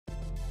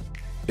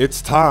It's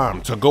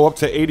time to go up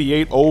to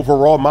 88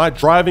 overall. My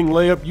driving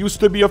layup used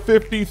to be a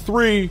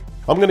 53.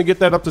 I'm gonna get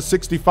that up to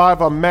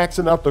 65. I'm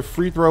maxing out the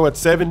free throw at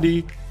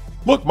 70.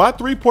 Look, my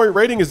 3-point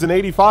rating is an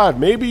 85.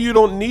 Maybe you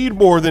don't need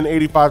more than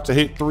 85 to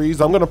hit threes.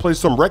 I'm gonna play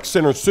some rec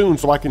center soon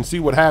so I can see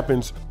what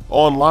happens.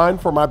 Online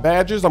for my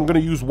badges, I'm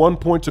gonna use 1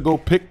 point to go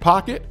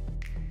pickpocket.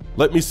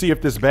 Let me see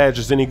if this badge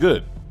is any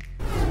good.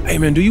 Hey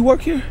man, do you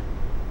work here?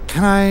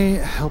 Can I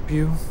help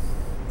you?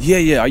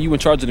 Yeah. Are you in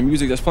charge of the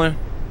music that's playing?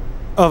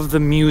 Of the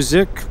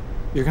music?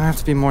 You're gonna have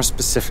to be more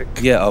specific.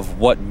 Yeah, of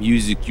what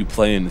music you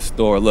play in the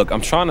store. Look,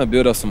 I'm trying to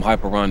build up some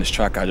hype around this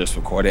track I just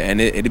recorded,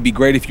 and it'd be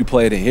great if you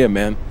play it in here,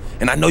 man.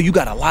 And I know you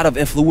got a lot of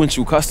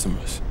influential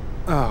customers.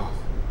 Oh.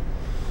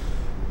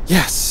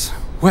 Yes.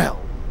 Well,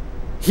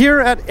 here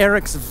at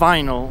Eric's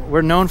Vinyl,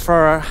 we're known for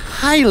our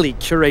highly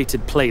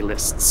curated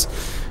playlists.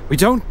 We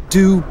don't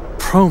do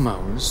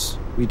promos,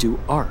 we do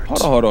art.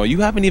 Hold on.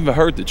 You haven't even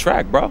heard the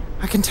track, bro.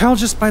 I can tell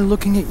just by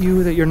looking at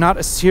you that you're not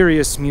a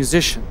serious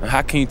musician.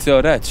 How can you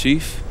tell that,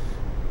 Chief?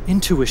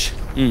 Intuition.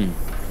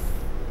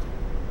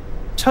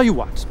 Tell you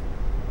what.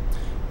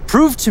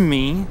 Prove to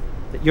me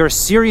that you're a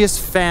serious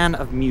fan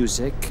of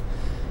music,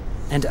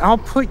 and I'll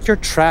put your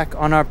track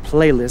on our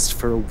playlist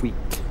for a week.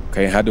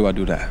 Okay, how do I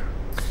do that?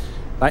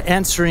 By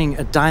answering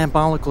a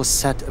diabolical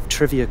set of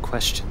trivia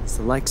questions,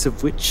 the likes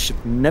of which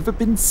have never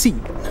been seen.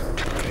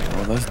 Okay,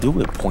 well, let's do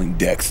it,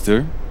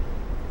 Poindexter.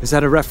 Is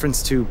that a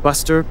reference to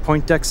Buster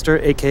Poindexter,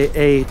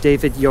 a.k.a.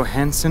 David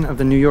Johansen of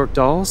the New York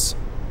Dolls?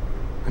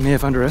 I may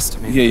have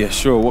underestimated. Yeah,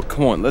 sure. Well,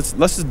 come on, let's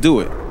just do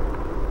it.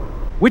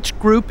 Which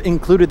group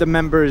included the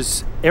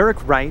members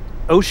Eric Wright,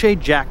 O'Shea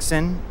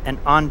Jackson, and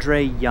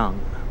Andre Young?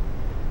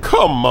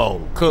 Come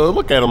on, cuz.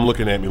 Look at him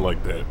looking at me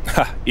like that.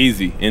 Ha,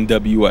 easy,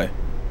 NWA.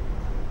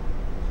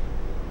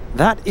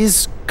 That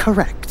is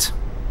correct.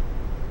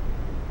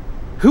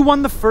 Who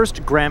won the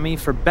first Grammy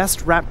for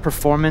Best Rap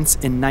Performance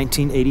in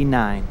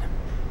 1989?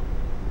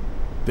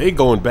 They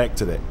going back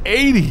to the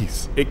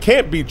 80s. It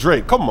can't be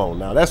Drake. Come on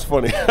now, that's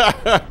funny.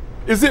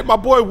 Is it my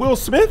boy Will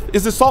Smith?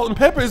 Is it Salt and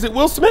Pepper? Is it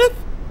Will Smith?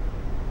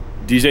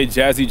 DJ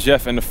Jazzy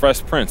Jeff and the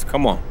Fresh Prince,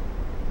 come on.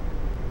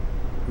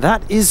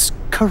 That is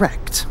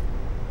correct.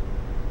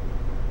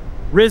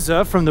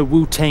 RZA from the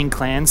Wu-Tang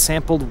Clan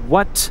sampled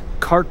what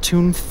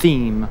cartoon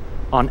theme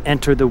on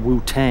Enter the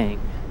Wu-Tang?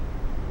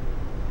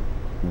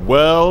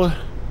 Well,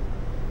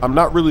 I'm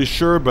not really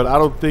sure, but I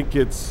don't think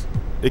it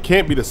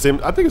can't be the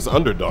same. I think it's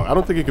Underdog. I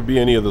don't think it could be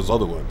any of those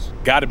other ones.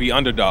 Gotta be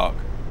Underdog.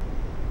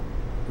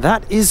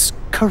 That is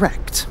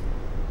correct.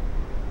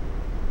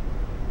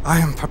 I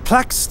am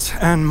perplexed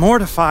and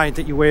mortified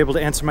that you were able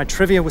to answer my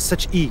trivia with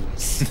such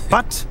ease.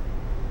 But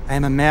I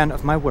am a man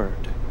of my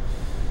word.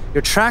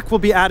 Your track will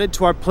be added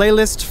to our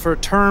playlist for a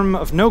term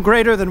of no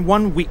greater than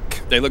 1 week.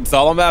 Hey, look, that's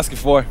all I'm asking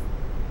for.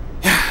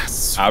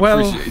 Yes, I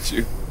appreciate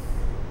you.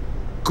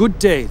 Good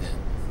day,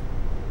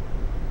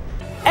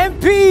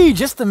 then. MP,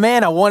 just the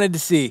man I wanted to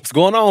see. What's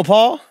going on,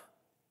 Paul?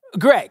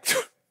 Greg.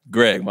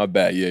 Greg, my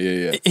bad.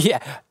 Yeah. Yeah,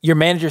 your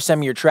manager sent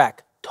me your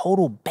track.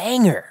 Total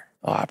banger.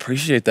 Oh, I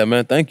appreciate that,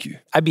 man. Thank you.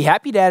 I'd be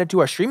happy to add it to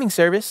our streaming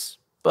service,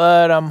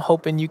 but I'm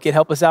hoping you could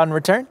help us out in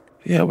return.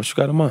 Yeah, what you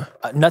got in mind?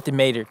 Nothing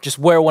major. Just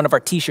wear one of our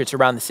t-shirts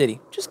around the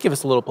city. Just give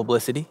us a little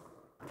publicity.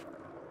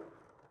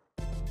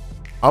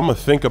 I'm gonna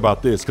think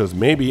about this because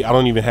maybe I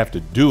don't even have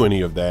to do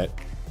any of that.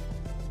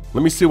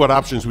 Let me see what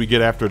options we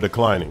get after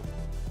declining.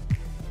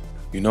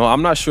 You know,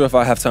 I'm not sure if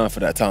I have time for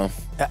that, Tom.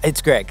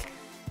 It's Greg.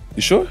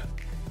 You sure?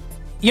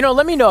 You know,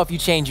 let me know if you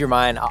change your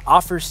mind.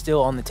 Offer's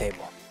still on the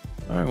table.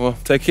 All right, well,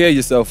 take care of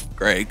yourself,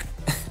 Greg.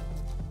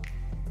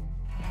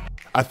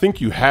 I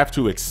think you have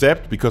to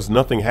accept because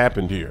nothing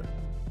happened here.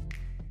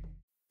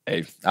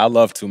 Hey, I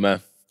love to,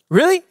 man.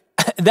 Really?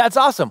 That's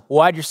awesome.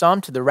 We'll add your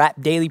song to the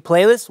Rap Daily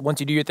playlist once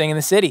you do your thing in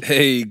the city.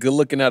 Hey, good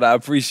looking out. I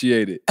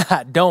appreciate it.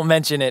 Don't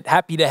mention it.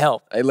 Happy to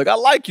help. Hey, look, I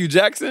like you,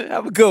 Jackson.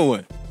 Have a good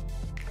one.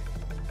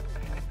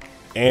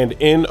 And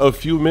in a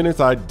few minutes,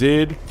 I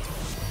did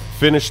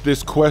finish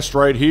this quest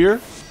right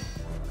here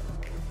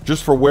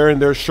just for wearing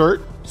their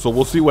shirt. So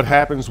we'll see what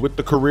happens with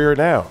the career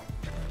now.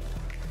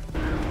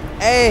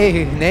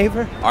 Hey,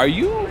 neighbor. Are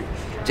you?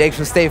 Jake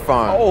from State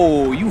Farm.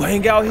 Oh, you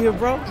hang out here,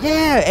 bro?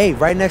 Yeah, hey,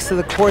 right next to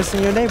the course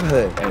in your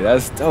neighborhood. Hey,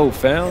 that's dope,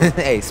 fam.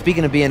 Hey,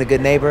 speaking of being a good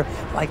neighbor,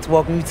 I'd like to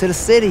welcome you to the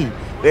city.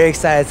 Very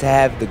excited to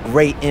have the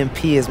great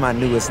MP as my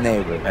newest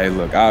neighbor. Hey,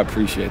 look, I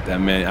appreciate that,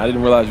 man. I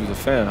didn't realize you was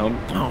a fan, homie.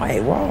 Oh, hey,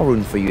 we're all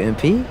rooting for you,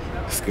 MP.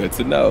 It's good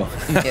to know.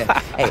 Yeah.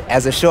 Hey,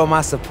 as a show of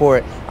my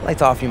support, I'd like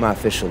to offer you my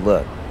official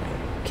look.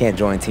 Can't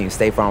join Team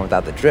State Farm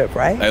without the drip,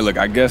 right? Hey, look,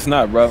 I guess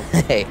not, bro.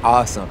 Hey,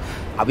 awesome.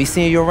 I'll be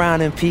seeing you around,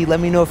 MP. Let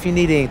me know if you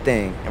need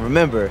anything. And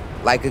remember,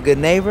 like a good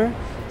neighbor,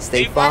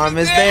 State Farm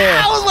is there.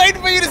 I was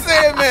waiting for you to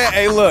say it, man.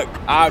 Hey, look,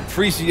 I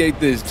appreciate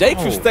this. Jake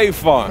from State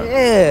Farm. Yeah,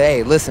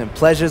 hey, listen,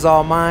 pleasure's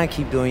all mine.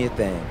 Keep doing your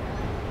thing.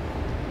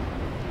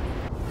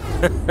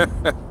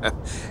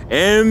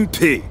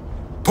 MP,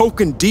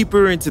 poking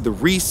deeper into the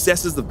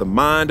recesses of the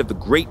mind of the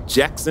great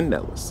Jackson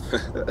Ellis.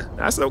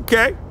 That's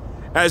okay.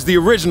 As the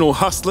original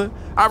hustler,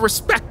 I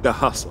respect the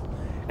hustle.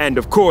 And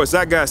of course,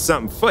 I got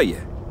something for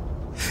you.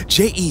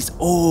 J.E.'s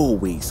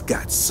always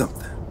got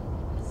something.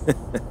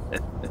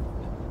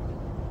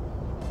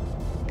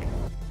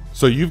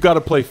 So you've got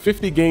to play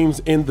 50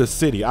 games in the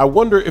city. I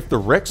wonder if the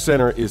rec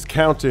center is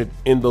counted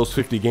in those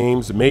 50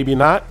 games. Maybe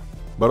not,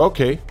 but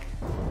okay.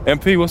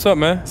 MP, what's up,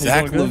 man?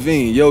 Zach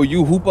Levine, yo,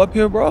 you hoop up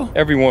here, bro?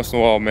 Every once in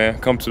a while, man.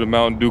 Come to the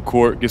Mountain Dew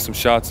court, get some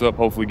shots up,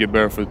 hopefully get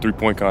better for the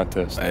three-point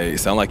contest. Hey,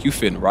 sound like you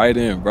fitting right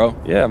in, bro.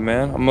 Yeah,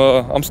 man.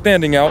 I'm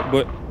standing out,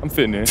 but I'm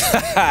fitting in.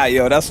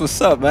 Yo, that's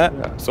what's up, man.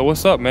 Yeah. So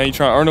what's up, man? You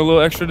trying to earn a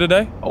little extra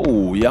today?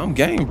 Oh, yeah, I'm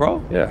game,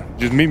 bro. Yeah.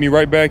 Just meet me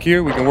right back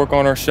here. We can work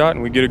on our shot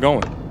and we get it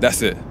going.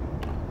 That's it.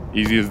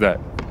 Easy as that.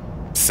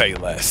 Say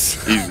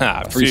less. Easy.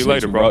 Appreciate See you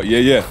later, bro.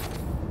 Yeah.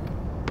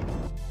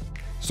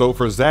 So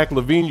for Zach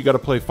Levine, you got to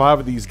play 5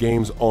 of these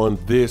games on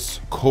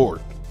this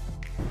court.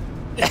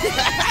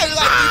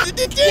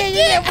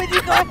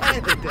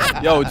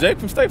 Yo, Jake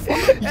from State Farm.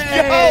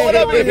 Yo, what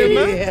up with him,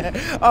 man?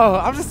 Oh,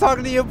 I'm just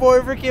talking to your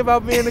boy Ricky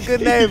about being a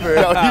good neighbor.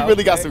 Yo, he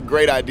really got some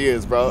great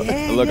ideas, bro.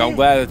 Yeah, Look, yeah. I'm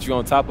glad that you're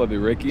on top of it,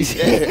 Ricky.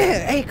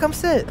 Yeah. Hey, come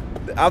sit.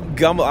 I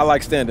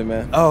like standing,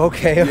 man. Oh,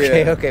 okay.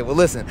 Yeah. Well,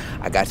 listen,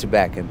 I got your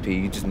back,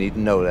 MP. You just need to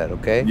know that,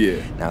 okay?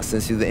 Yeah. Now,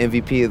 since you're the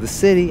MVP of the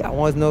city, I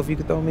wanted to know if you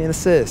could throw me an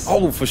assist.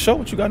 Oh, for sure.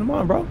 What you got in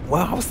mind, bro?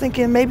 Well, I was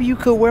thinking maybe you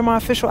could wear my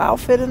official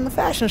outfit in the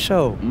fashion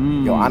show.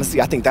 Yo, honestly,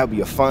 I think that would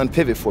be a fun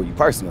pivot for you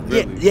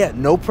personally. Yeah,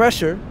 no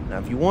pressure. Now,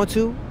 if you want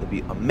to, it'd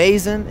be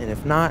amazing, and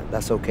if not,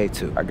 that's okay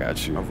too. I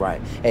got you. All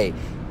right. Hey,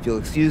 if you'll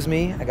excuse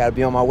me, I gotta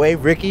be on my way.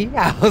 Ricky,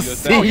 I'll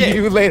see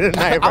you later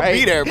tonight, right? I'll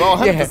be there, bro,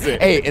 100%. Yeah.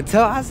 Hey, and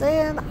tell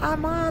Isaiah and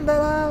Iman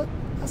that I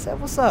said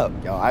what's up.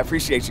 Yo, I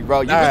appreciate you,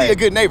 bro. You're All really right. a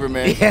good neighbor,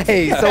 man.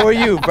 Hey, so are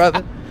you,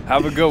 brother.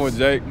 Have a good one,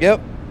 Jake. Yep.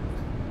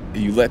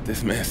 You let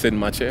this man sit in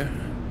my chair?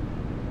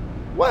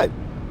 What?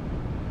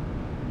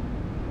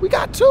 We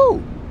got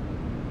 2.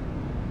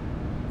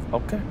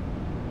 Okay.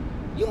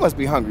 You must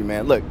be hungry,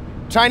 man. Look,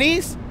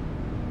 Chinese?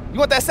 You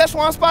want that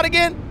Szechuan spot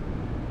again?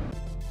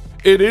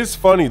 It is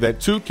funny that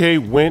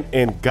 2K went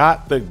and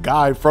got the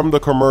guy from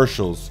the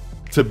commercials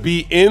to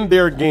be in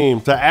their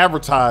game, to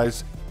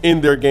advertise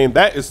in their game.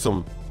 That is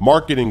some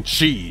marketing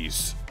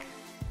cheese.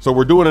 So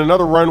we're doing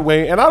another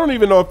runway, and I don't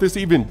even know if this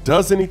even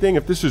does anything,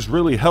 if this is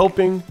really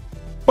helping,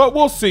 but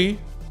we'll see.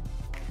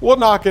 We'll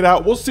knock it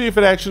out. We'll see if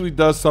it actually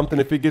does something,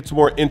 if it gets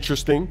more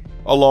interesting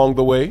along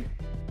the way.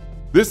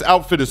 This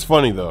outfit is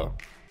funny though,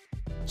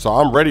 so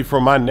I'm ready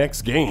for my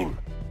next game.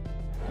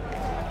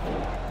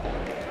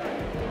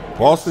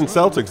 Boston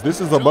Celtics,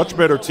 this is a much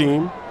better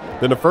team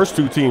than the first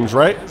 2 teams,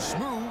 right?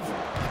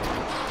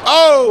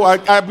 Oh,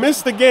 I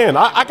missed again.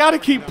 I got to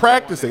keep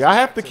practicing. I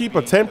have to keep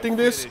attempting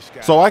this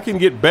so I can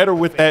get better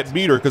with that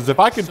meter, because if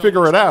I can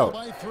figure it out.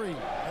 Let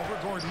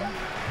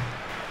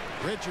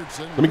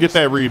me get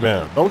that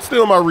rebound. Don't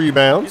steal my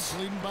rebounds.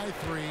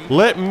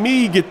 Let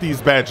me get these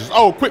badges.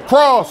 Oh, quick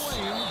cross.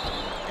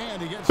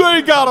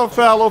 They got a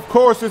foul. Of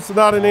course, it's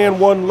not an and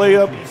one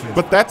layup,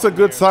 but that's a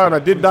good sign. I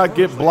did not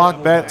get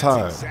blocked that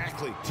time,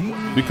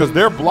 because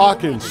they're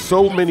blocking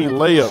so many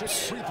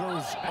layups.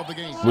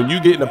 When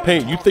you get in the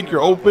paint, you think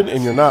you're open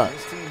and you're not.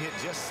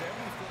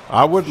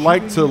 I would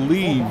like to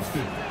leave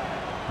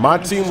my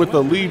team with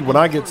the lead when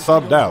I get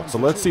subbed out. So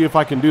let's see if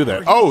I can do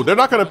that. Oh, they're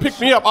not going to pick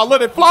me up. I'll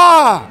let it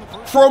fly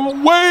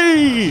from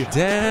way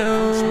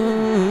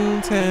downtown.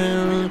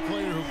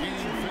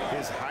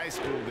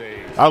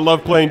 I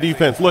love playing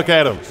defense. Look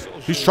at him.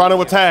 He's trying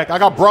to attack. I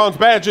got bronze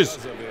badges.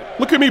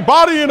 Look at me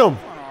bodying him.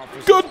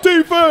 Good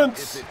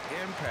defense.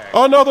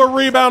 Another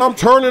rebound. I'm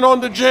turning on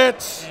the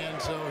Jets.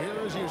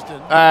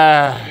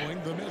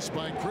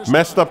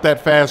 Messed up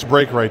that fast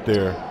break right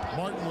there.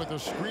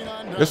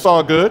 It's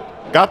all good.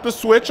 Got the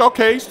switch.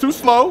 Okay, he's too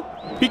slow.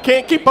 He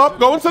can't keep up.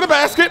 Going to the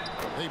basket.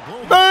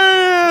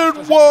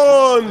 And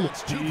one.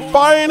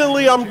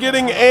 Finally, I'm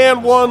getting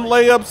and one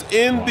layups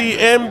in the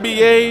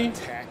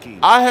NBA.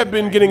 I have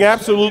been getting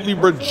absolutely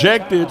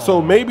rejected,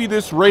 so maybe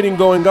this rating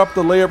going up,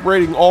 the layup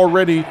rating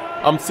already,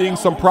 I'm seeing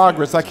some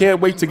progress. I can't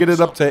wait to get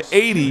it up to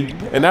 80,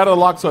 and that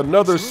unlocks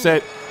another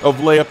set of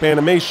layup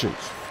animations.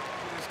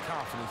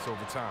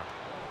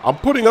 I'm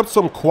putting up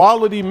some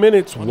quality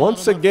minutes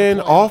once again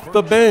off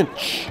the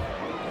bench.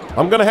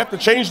 I'm going to have to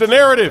change the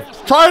narrative.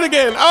 Try it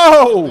again.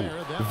 Oh,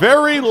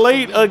 very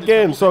late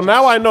again. So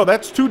now I know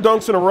that's 2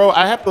 dunks in a row.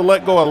 I have to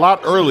let go a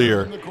lot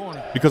earlier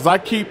because I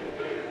keep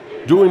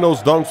doing those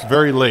dunks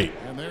very late.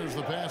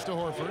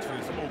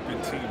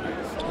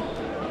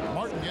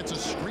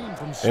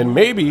 And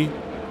maybe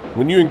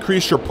when you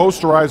increase your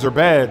posterizer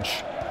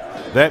badge,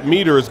 that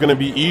meter is going to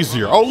be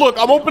easier. Oh, look,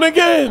 I'm open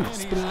again.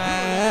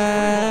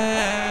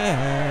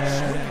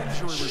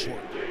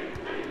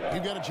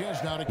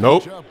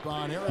 Nope.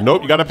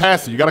 Nope, you got to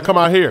pass it. You got to come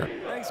out here.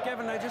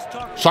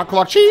 Shot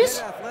clock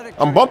cheese.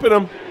 I'm bumping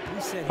him.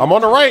 I'm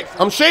on the right.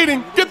 I'm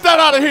shading. Get that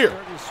out of here.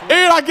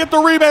 And I get the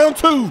rebound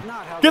too.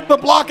 Get the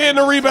block and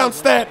the rebound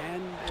stat.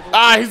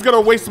 He's going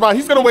to waste my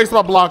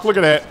block. Look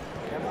at that.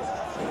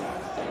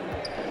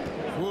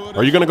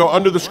 Are you going to go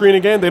under the screen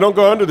again? They don't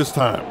go under this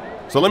time.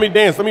 So let me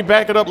dance. Let me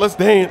back it up. Let's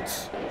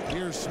dance.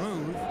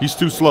 He's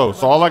too slow.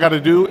 So all I got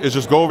to do is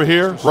just go over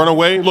here, run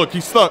away. Look,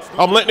 he's stuck.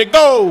 I'm letting it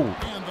go.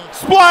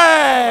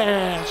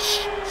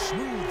 Splash!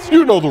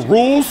 You know the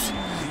rules.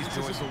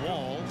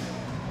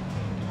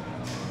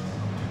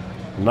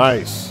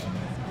 Nice.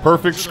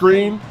 Perfect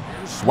screen.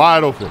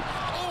 Wide open.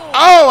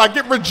 Oh, I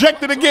get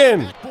rejected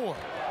again.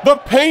 The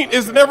paint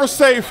is never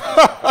safe.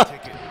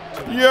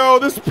 Yo,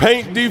 this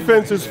paint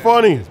defense is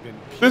funny.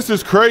 This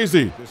is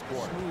crazy.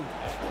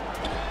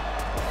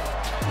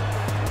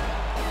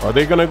 Are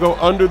they gonna go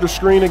under the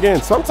screen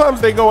again?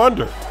 Sometimes they go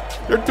under.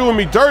 They're doing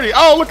me dirty.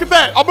 Oh, look at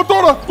that. I'm gonna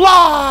throw the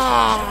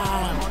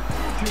lob.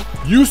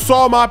 You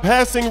saw my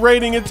passing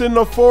rating. It's in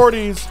the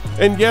 40s,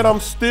 and yet I'm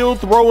still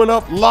throwing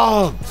up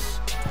lobs.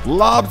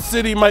 Lob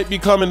City might be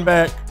coming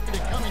back.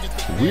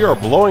 We are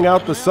blowing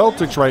out the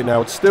Celtics right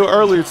now. It's still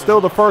early. It's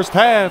still the first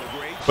half,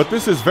 but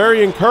this is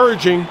very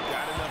encouraging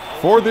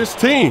for this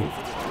team.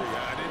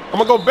 I'm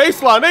gonna go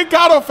baseline. They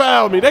gotta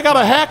foul me. They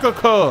gotta hack a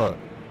card.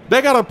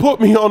 They gotta put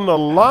me on the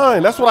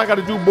line. That's what I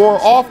gotta do more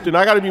often.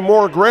 I gotta be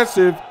more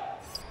aggressive.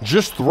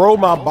 Just throw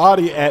my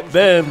body at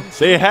them.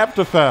 They have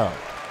to foul.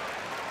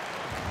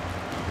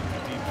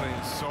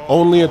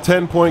 Only a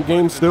 10-point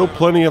game, still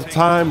plenty of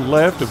time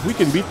left. If we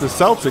can beat the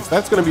Celtics,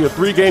 that's gonna be a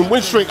 3-game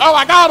win streak. Oh,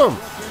 I got him.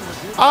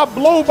 I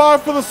blow by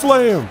for the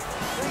slam.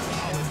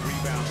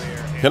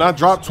 Can I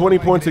drop 20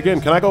 points again?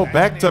 Can I go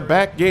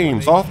back-to-back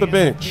games off the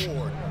bench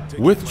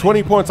with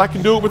 20 points? I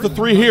can do it with a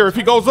 3 here. If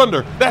he goes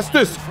under, that's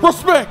this.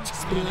 Respect.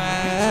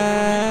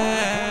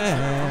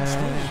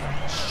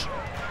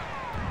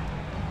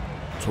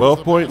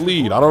 12-point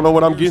lead. I don't know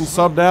what I'm getting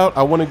subbed out.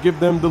 I want to give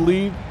them the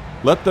lead.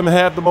 Let them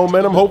have the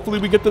momentum. Hopefully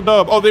we get the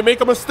dub. Oh, they make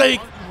a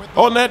mistake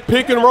on that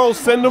pick and roll.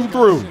 Send them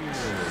through.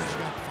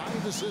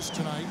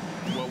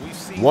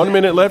 1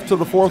 minute left to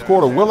the fourth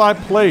quarter. Will I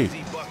play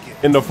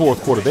in the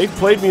fourth quarter? They've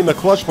played me in the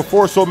clutch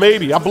before, so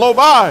maybe. I blow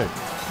by.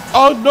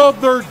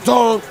 Another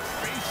dunk.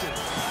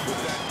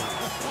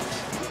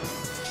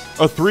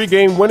 A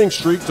 3-game winning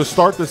streak to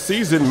start the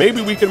season.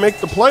 Maybe we can make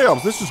the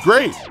playoffs. This is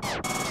great.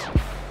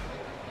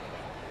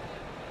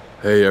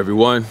 Hey,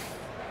 everyone.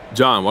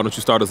 John, why don't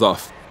you start us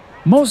off?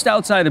 Most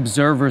outside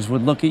observers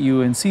would look at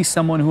you and see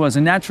someone who has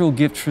a natural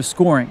gift for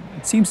scoring.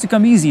 It seems to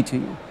come easy to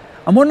you.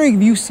 I'm wondering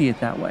if you see it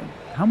that way.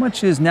 How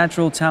much is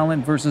natural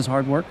talent versus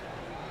hard work?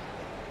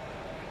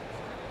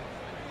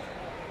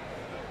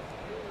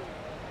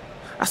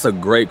 That's a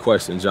great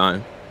question,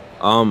 John.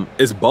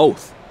 It's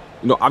both.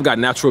 You know, I've got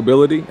natural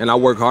ability and I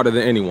work harder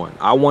than anyone.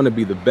 I want to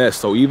be the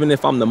best. So even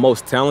if I'm the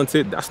most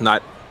talented, it's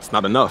not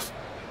enough.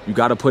 You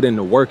got to put in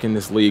the work in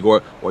this league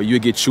or you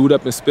get chewed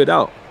up and spit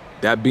out.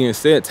 That being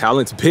said,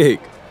 talent's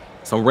big.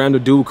 Some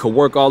random dude could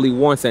work all he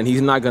wants and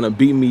he's not going to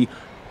beat me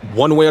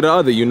one way or the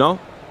other, you know?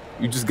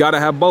 You just got to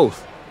have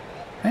both.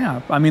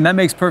 Yeah, I mean, that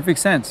makes perfect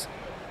sense.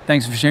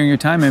 Thanks for sharing your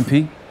time,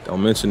 MP.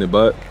 Don't mention it,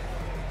 bud.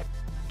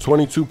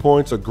 22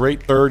 points, a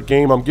great third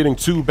game. I'm getting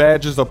 2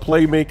 badges, a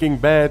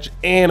playmaking badge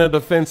and a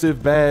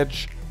defensive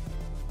badge.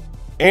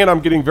 And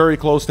I'm getting very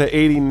close to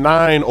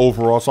 89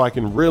 overall, so I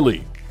can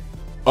really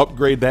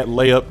upgrade that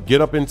layup, get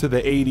up into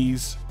the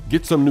 80s,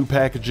 get some new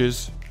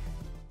packages.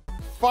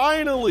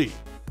 Finally,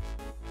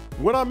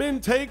 when I'm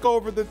in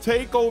TakeOver, the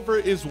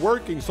TakeOver is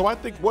working. So I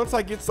think once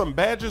I get some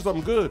badges,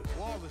 I'm good.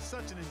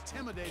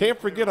 Can't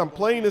forget, I'm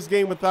playing this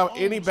game without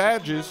any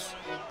badges.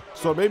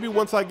 So maybe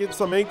once I get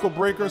some ankle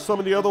breaker, some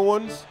of the other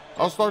ones,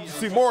 I'll start to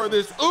see more of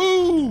this.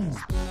 Ooh!